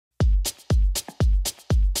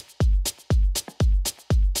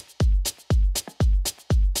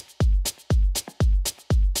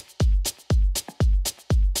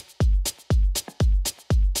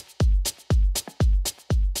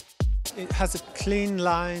has a clean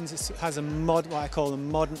lines, it has what I call a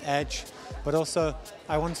modern edge, but also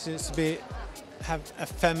I wanted it to have a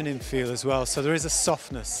feminine feel as well. So there is a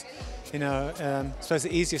softness, you know. I suppose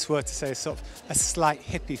the easiest word to say is sort of a slight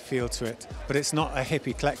hippie feel to it, but it's not a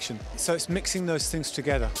hippie collection. So it's mixing those things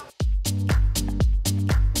together.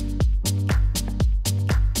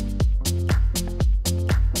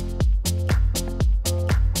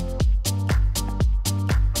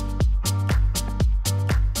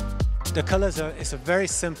 The colours it's a very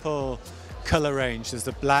simple colour range. There's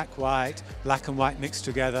the black and white mixed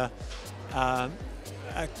together, a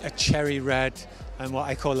cherry red, and what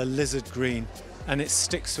I call a lizard green, and it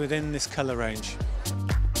sticks within this colour range.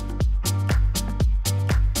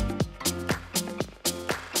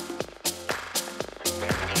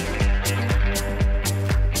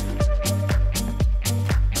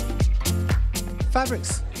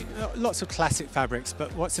 Fabrics, lots of classic fabrics,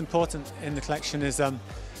 but what's important in the collection is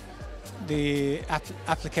the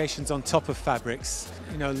applications on top of fabrics,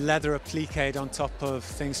 you know, leather appliqued on top of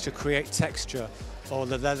things to create texture, or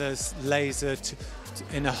the leather's lasered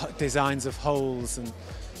in designs of holes, and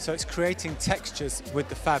so it's creating textures with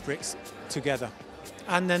the fabrics together.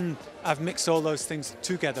 And then I've mixed all those things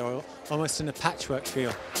together, almost in a patchwork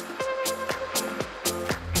feel.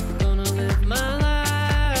 Gonna live my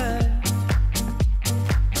life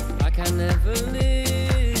like I never lived.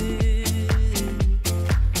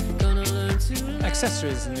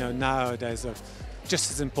 Accessories, you know, nowadays are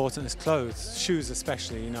just as important as clothes, shoes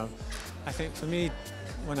especially, you know. I think for me,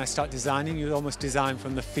 when I start designing, you almost design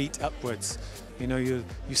from the feet upwards. You know, you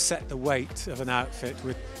set the weight of an outfit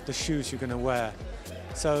with the shoes you're going to wear.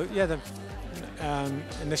 So yeah,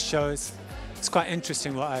 in this show, it's quite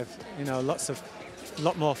interesting what I've, you know, a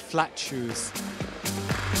lot more flat shoes.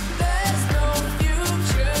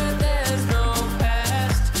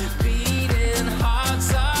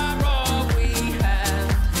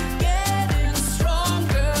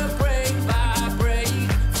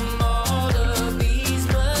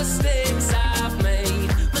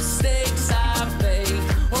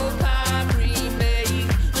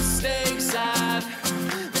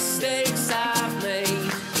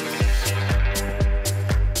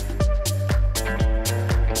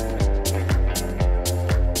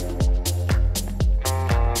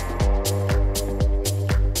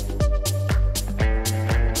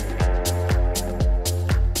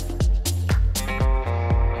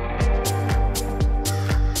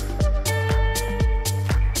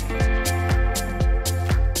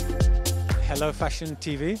 Hello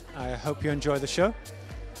FashionTV, I hope you enjoy the show.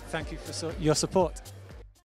 Thank you for your support.